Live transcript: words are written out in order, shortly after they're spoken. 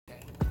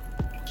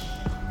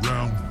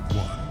Round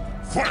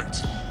one.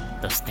 Fight!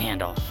 The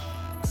standoff.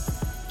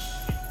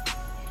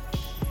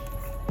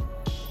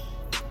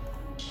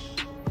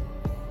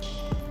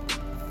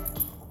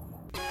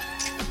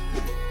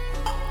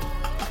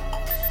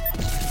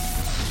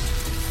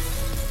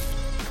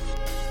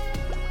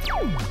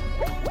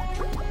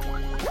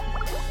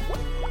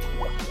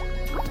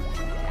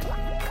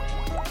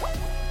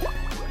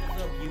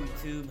 What's up,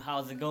 YouTube?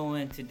 How's it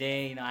going?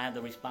 Today, I have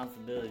the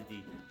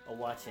responsibility of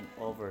watching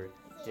over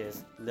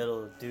this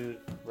little dude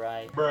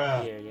right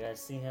here. You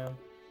guys see him?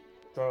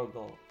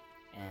 Drogo.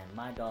 And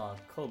my dog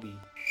Kobe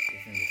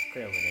is in this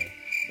crib over there.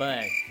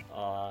 But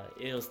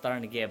it was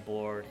starting to get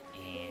bored,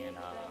 and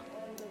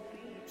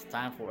it's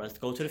time for us to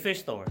go to the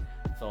fish store.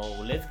 So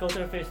let's go to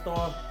the fish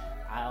store.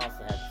 I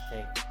also have to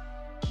take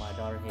my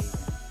daughter Haven.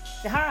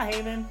 Say hi,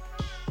 Haven.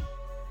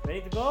 Ready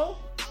to go?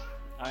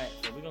 Alright,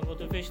 so we're gonna go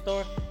to the fish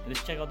store and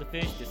let's check out the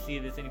fish to see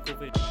if there's any cool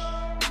fish.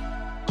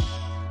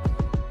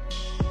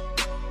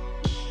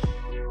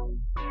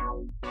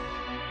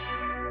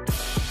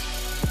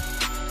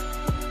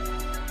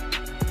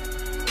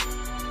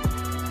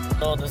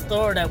 So the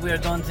store that we are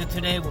going to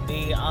today will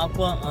be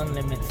Aqua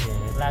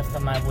Unlimited. Last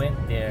time I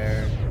went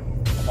there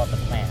about the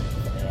plants.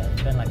 Yeah,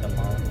 it's been like a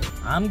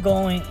month. I'm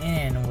going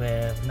in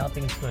with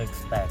nothing to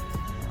expect.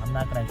 I'm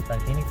not gonna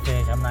expect any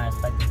fish. I'm not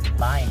expecting to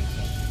buy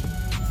anything.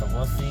 So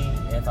we'll see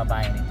if I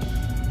buy anything.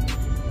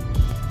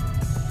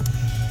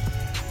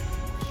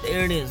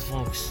 There it is,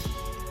 folks.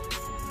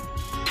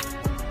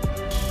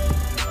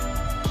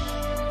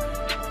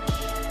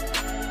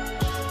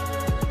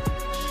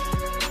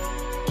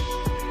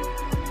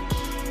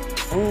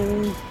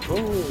 Oh,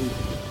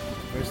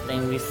 first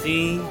thing we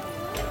see,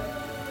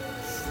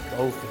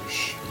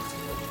 goldfish.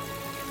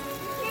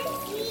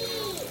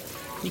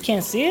 You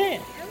can't see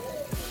it?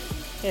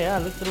 Yeah,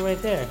 look through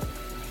right there.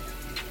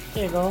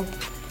 There you go.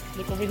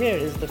 Look over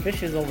here. The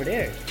fish is over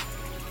there.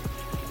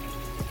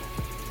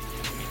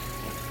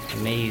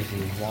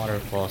 Amazing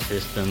waterfall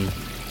system.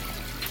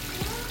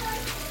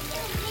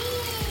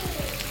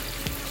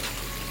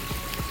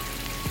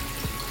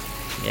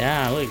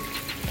 Yeah, look,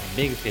 that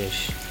big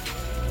fish.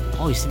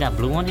 Oh, you see that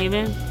blue one,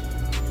 Haven?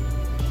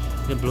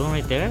 The blue one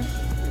right there?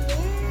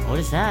 Yeah. What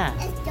is that?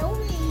 It's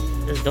Dory.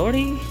 It's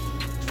Dory?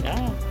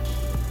 Yeah.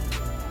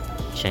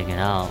 Check it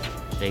out.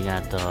 They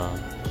got the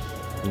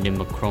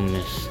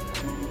Nimbochromis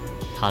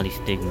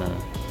polystigma.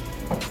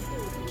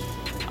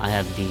 I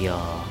have the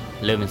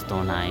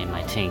Livingstone eye in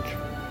my tank.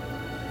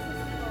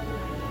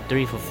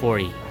 3 for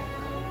 $40.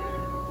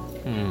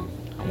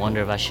 I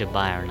wonder if I should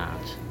buy or not.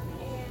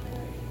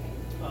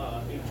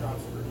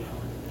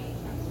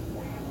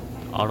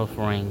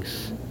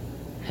 Autopharynx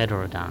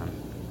heterodon.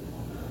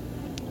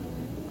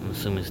 I'm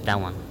assuming it's that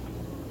one.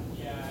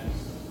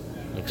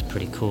 Looks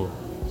pretty cool.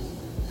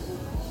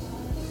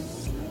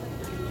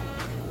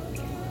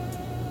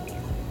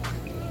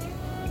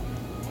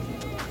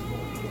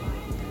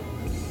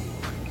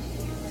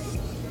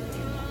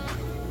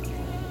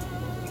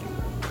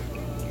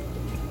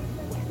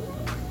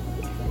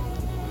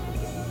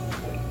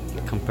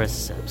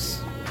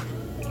 Compressiceps.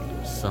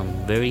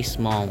 Some very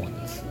small ones.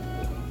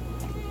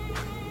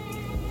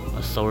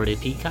 Assorted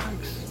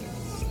peacocks.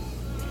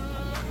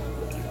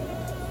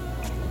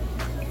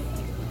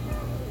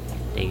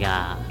 They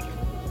got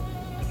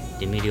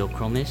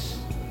Dimidiochromis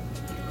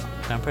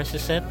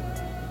Compressicep.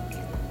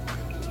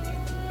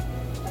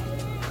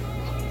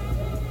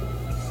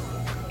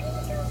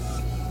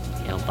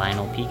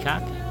 Albino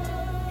peacock.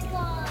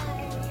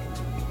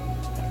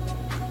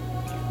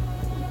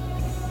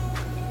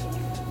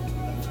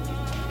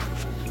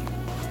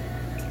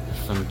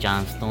 Some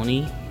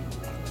Johnstonii.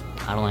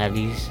 I don't have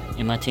these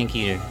in my tank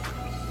either.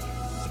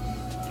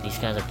 These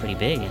guys are pretty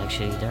big,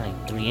 actually. They're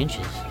like 3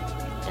 inches.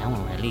 That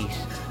one at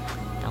least.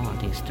 That one I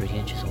think is 3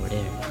 inches over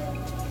there.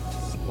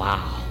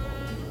 Wow.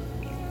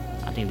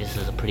 I think this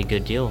is a pretty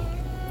good deal.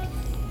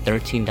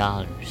 $13.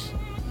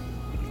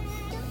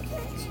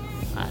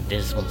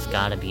 This one's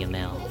gotta be a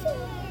male.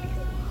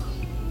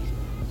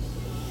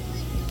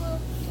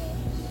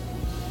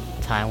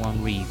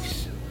 Taiwan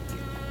Reefs.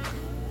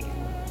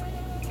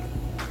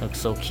 Looks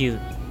so cute.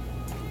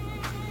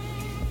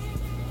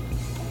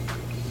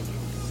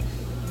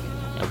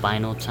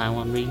 Albino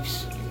Taiwan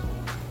Reefs.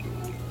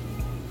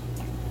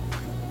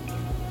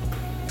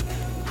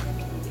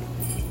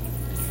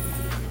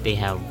 They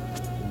have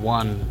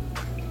one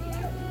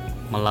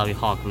Malawi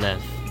hawk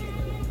left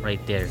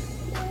right there.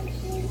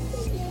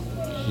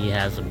 He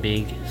has a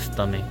big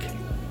stomach.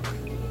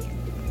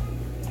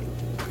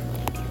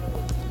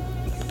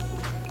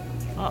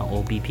 Oh,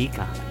 OB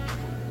peacock.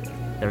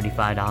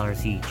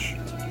 $35 each.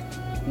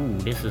 Ooh,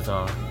 this is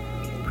a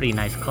pretty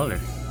nice color.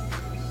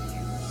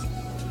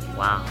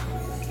 Wow.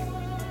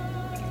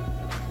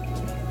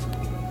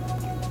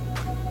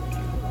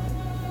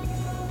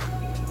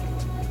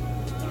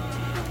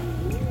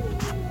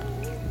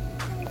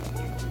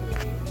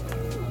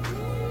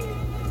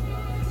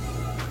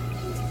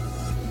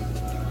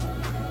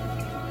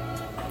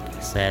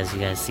 So as you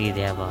guys see,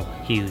 they have a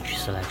huge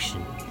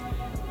selection.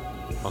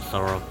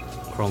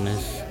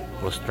 Chromis,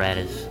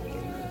 Rostratus,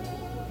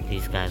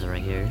 These guys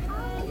right here.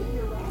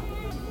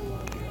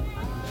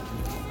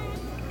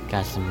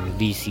 Got some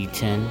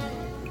VC10.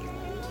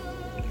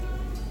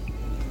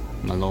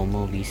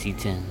 Malomo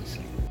VC10s.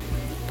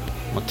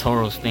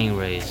 Motoro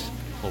Stingrays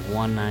for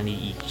 $190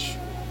 each.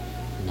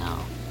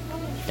 Now,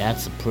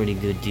 that's a pretty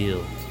good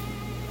deal.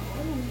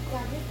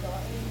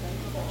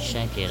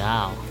 Check it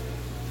out.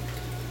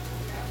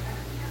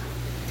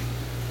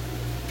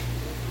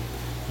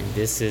 And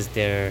this is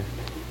their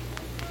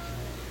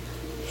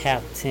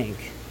half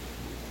tank.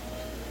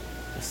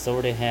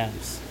 Assorted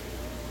halves.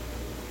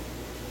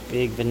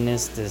 Big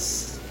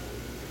Venistus.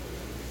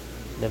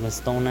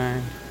 Livingstone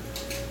iron.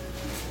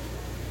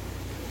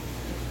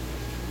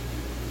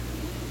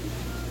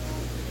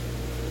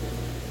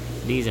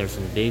 These are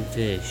some big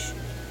fish.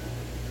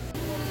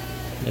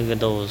 Look at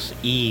those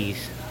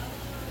E's.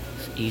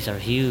 Those E's are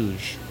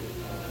huge.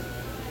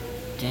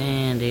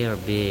 Damn, they are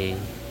big.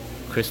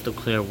 Crystal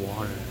clear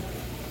water.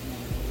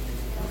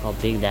 Look how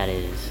big that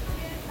is.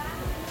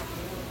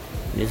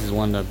 This is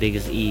one of the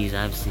biggest E's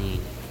I've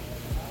seen.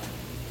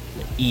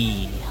 The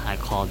E, I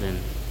call them.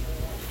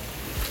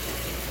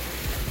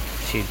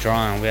 She's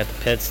drawing. We're at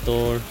the pet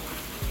store.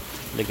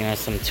 Looking at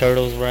some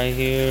turtles right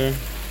here.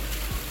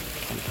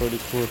 Some pretty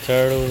cool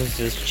turtles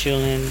just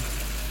chilling.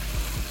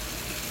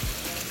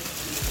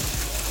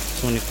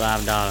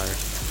 $25.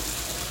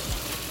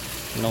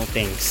 No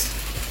thanks.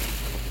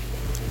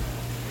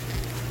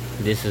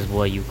 This is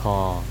what you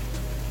call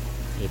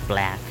a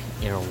black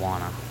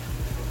arowana.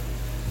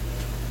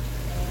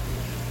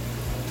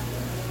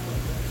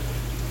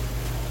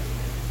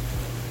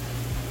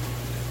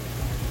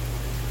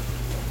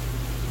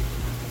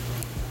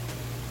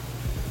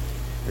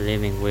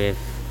 Living with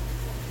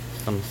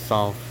some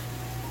South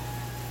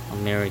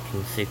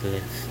American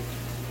cichlids.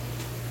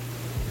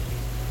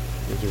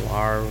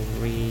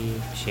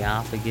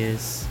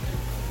 Geophagus.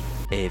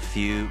 A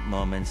few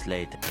moments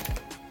later.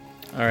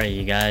 Alright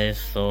you guys,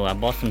 so I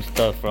bought some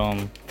stuff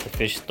from the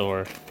fish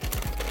store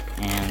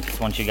and just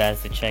want you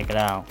guys to check it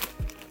out.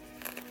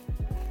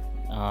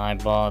 I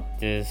bought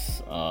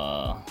this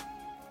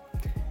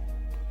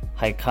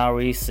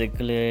Hikari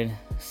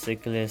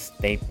cichlid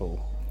staple.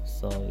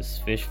 So it's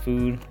fish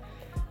food,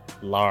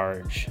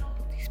 large.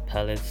 These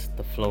pellets,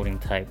 the floating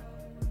type.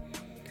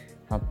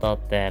 I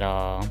thought that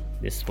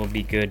this will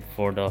be good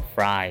for the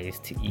fries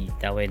to eat.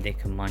 That way they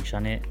can munch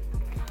on it.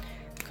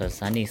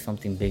 Cause I need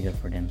something bigger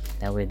for them.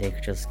 That way they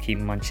could just keep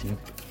munching.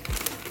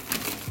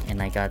 And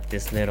I got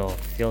this little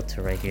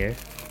filter right here.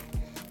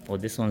 Well,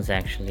 this one's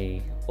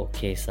actually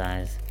okay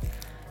size.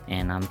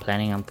 And I'm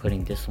planning on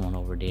putting this one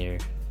over there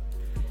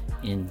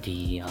in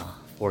the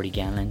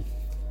 40-gallon.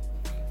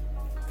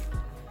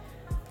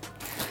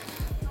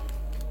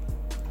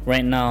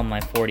 Right now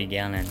my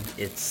 40-gallon,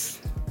 it's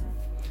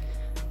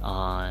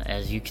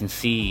as you can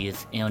see,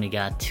 it only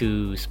got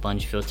 2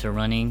 sponge filter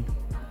running.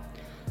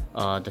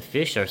 The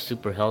fish are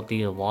super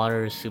healthy. The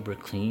water is super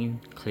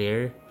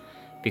clear,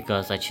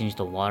 because I changed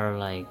the water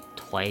like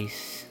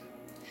twice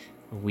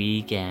a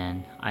week,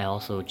 and I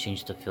also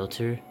changed the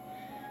filter.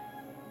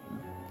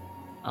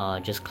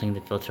 Just cleaned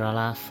the filter a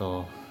lot,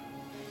 so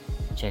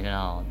check it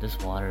out. This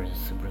water is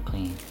super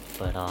clean.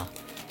 But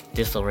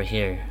this over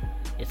here,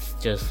 it's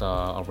just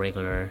a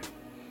regular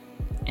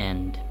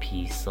end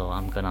piece, so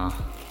I'm gonna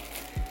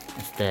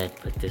instead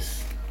put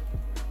this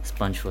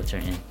sponge filter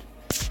in.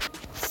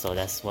 So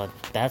that's what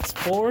that's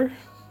for.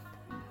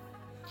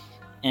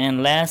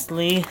 And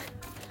lastly,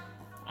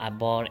 I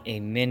bought a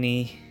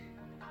mini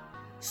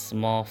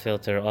small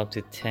filter up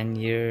to 10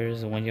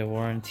 years 1-year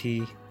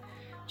warranty.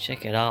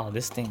 Check it out,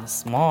 this thing is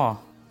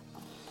small.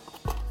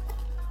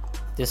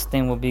 This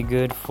thing will be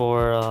good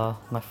for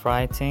my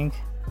fry tank.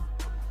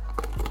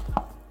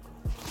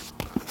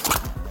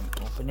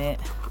 Open it.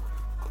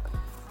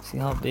 See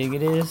how big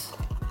it is?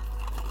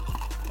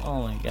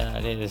 Oh my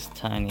god, it is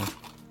tiny.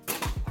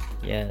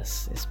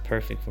 Yes, it's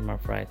perfect for my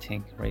fry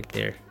tank right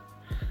there.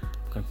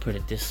 I'm gonna put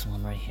it this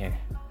one right here.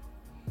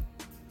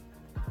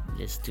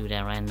 Let's do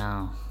that right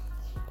now.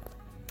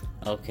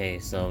 Okay,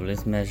 so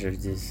let's measure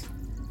this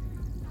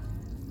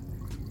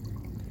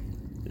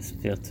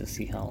filter,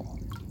 see how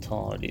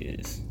tall it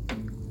is.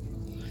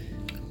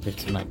 Compared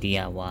to my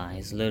DIY,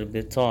 it's a little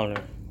bit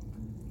taller.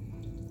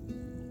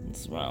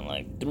 It's around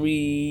like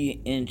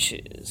 3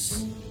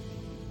 inches.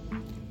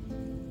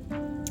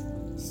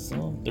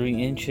 So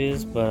 3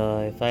 inches,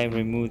 but if I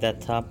remove that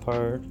top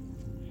part,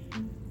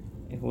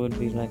 it would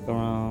be like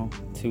around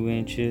 2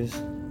 inches.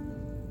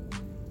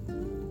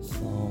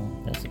 So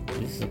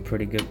this is a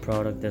pretty good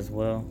product as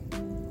well.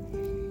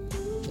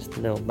 Just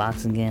a little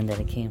box again that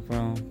it came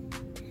from.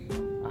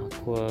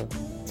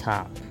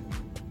 Aquatop.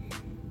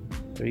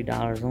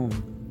 $3 only.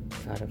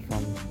 Got it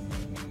from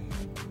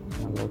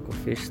my local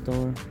fish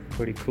store.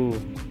 Pretty cool.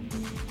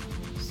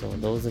 So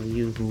those of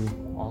you who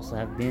also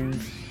have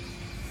bins,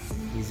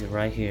 these are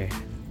right here.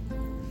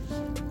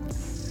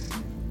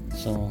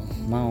 So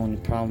my only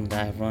problem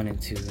that I've run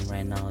into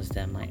right now is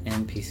that my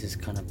end piece is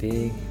kind of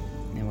big,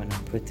 and when I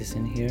put this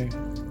in here,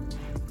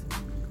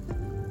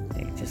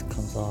 it just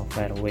comes off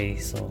right away.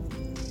 So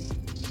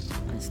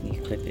I just need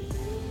to clip it.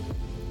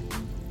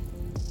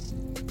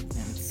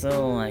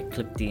 So I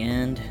clipped the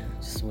end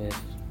just with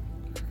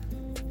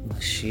my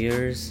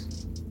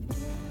shears,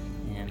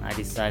 and I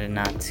decided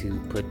not to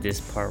put this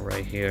part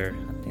right here.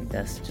 I think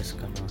that's just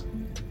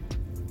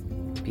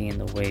gonna be in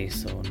the way,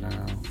 so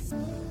now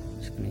I'm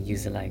just gonna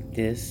use it like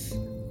this,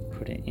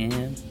 put it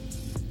in,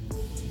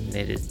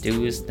 let it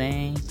do its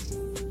thing.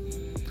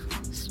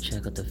 Let's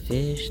check out the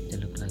fish. They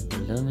look like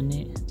they're loving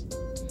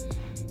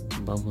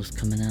it. Bubbles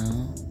coming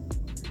out.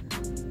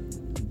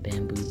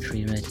 Bamboo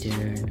tree right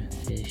there, and the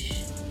fish.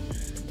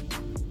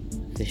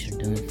 Fish are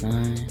doing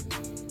fine.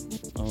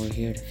 Over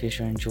here, the fish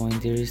are enjoying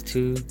theirs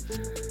too.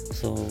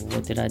 So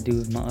what did I do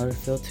with my other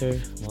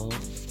filter? Well,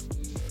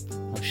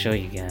 I'll show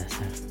you guys.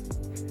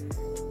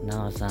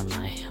 Now it's on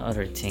my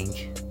other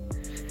tank.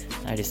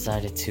 I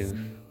decided to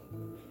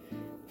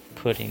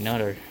put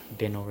another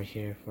bin over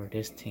here for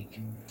this tank.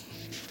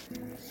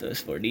 So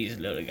it's for these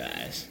little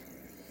guys.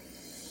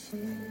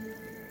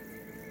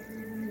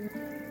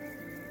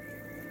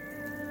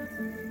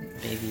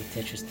 Baby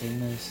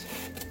tetrastigmas.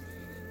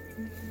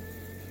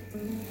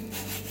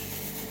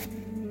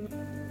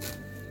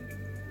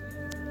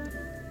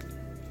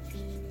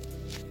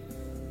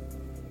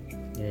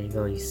 There you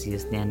go, you see it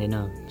standing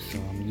up. So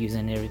I'm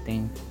using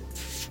everything.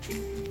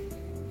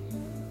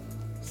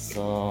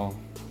 So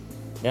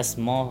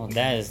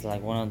that is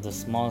like one of the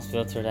smallest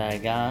filter that I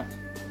got.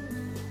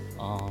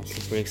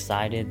 Super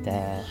excited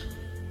that,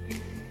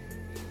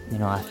 you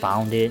know, I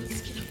found it.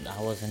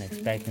 I wasn't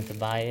expecting to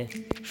buy it,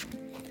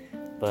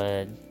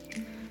 but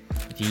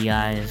if you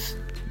guys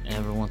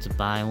ever want to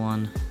buy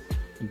one,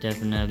 I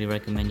definitely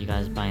recommend you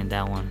guys buying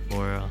that one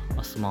for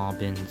a small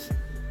bins.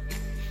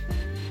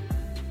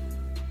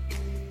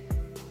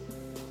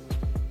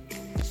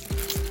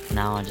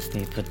 Now I just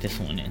need to put this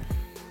one in.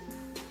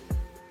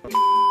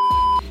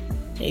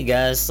 Hey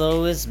guys,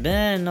 so it's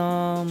been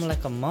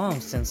like a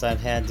month since I've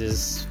had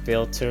this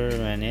filter,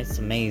 and it's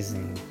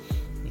amazing.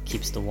 It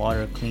keeps the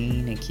water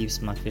clean, it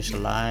keeps my fish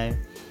alive,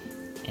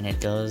 and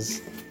it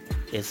does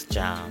its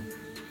job.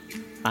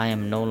 I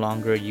am no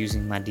longer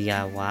using my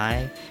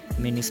DIY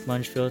mini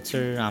sponge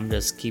filter. I'm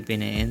just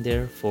keeping it in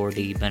there for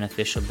the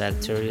beneficial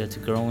bacteria to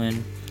grow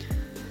in,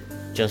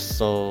 just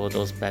so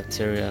those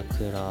bacteria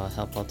could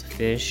help out the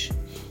fish.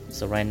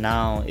 So right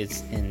now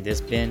it's in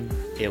this bin.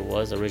 It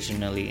was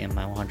originally in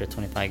my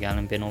 125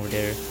 gallon bin over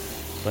there,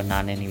 but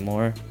not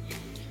anymore.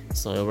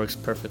 So it works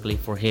perfectly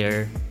for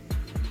here.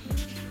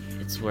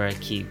 It's where I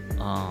keep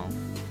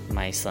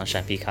my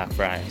sunshine peacock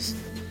fries.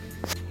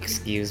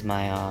 Excuse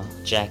my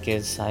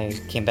jackets. I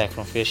came back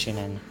from fishing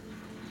and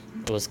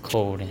it was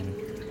cold, and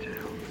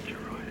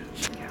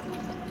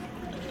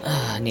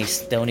I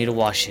still need to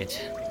wash it.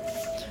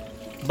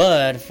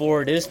 But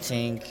for this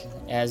tank,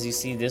 as you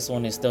see, this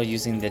one is still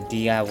using the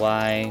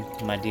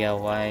my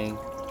DIY,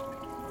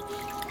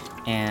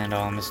 and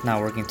it's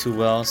not working too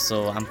well.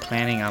 So I'm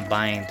planning on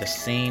buying the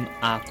same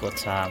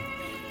Aquatop,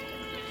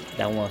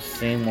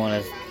 same one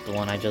as the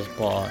one I just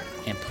bought,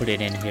 and put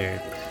it in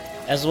here,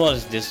 as well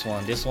as this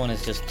one. This one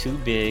is just too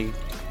big,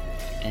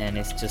 and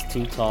it's just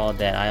too tall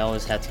that I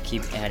always have to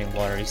keep adding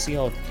water. You see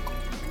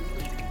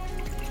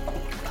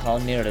how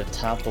near the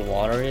top the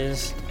water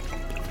is?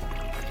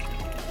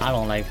 I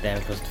don't like that,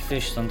 because the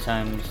fish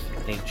sometimes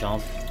they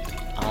jump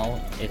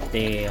out if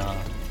they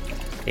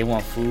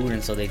want food,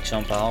 and so they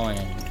jump out,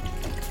 and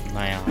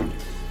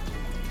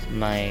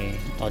my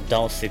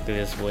adult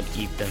cichlids would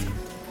eat them.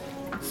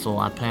 So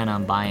I plan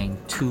on buying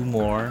 2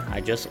 more.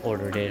 I just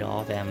ordered it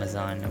off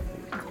Amazon.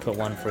 Put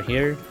one for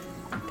here,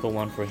 and put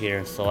one for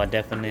here. So I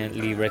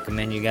definitely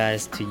recommend you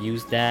guys to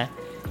use that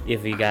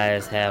if you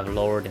guys have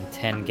lower than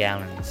 10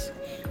 gallons,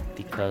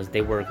 because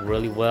they work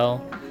really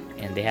well.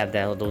 And they have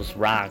those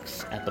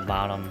rocks at the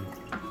bottom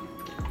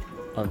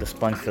of the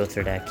sponge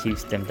filter that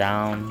keeps them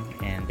down,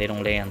 and they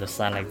don't lay on the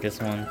side like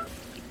this one.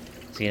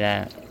 See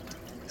that?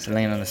 It's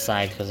laying on the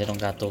side because they don't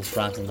got those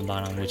rocks on the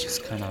bottom, which is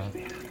kind of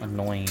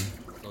annoying.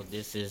 So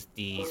this is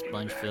the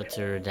sponge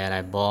filter that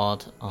I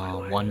bought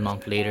 1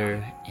 month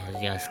later. As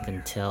you guys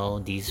can tell,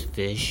 these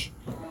fish,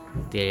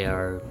 they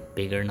are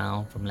bigger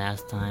now from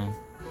last time.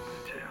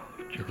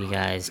 If you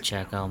guys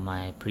check out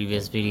my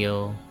previous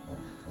video,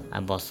 I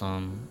bought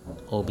some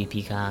OB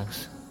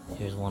peacocks.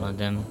 Here's one of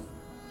them.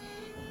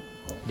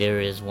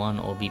 There is one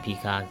OB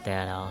peacock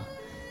that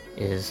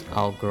is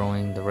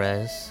outgrowing the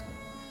rest.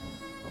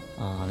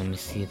 Let me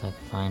see if I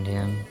can find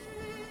him.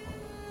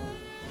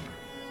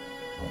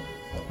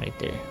 Right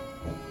there.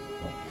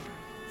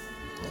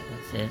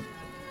 That's it.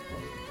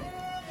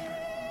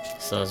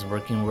 So it's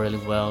working really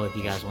well if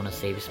you guys want to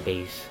save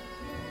space.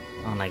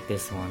 Unlike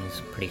this one,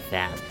 it's pretty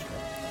fast.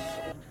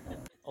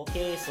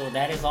 Okay, so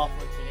that is all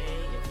for today.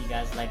 If you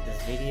guys like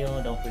this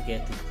video, don't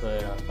forget to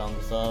put a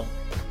thumbs up,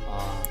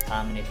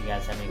 comment if you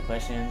guys have any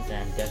questions,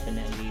 and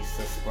definitely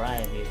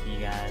subscribe if you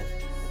guys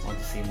want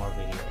to see more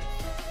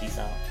videos. Peace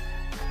out.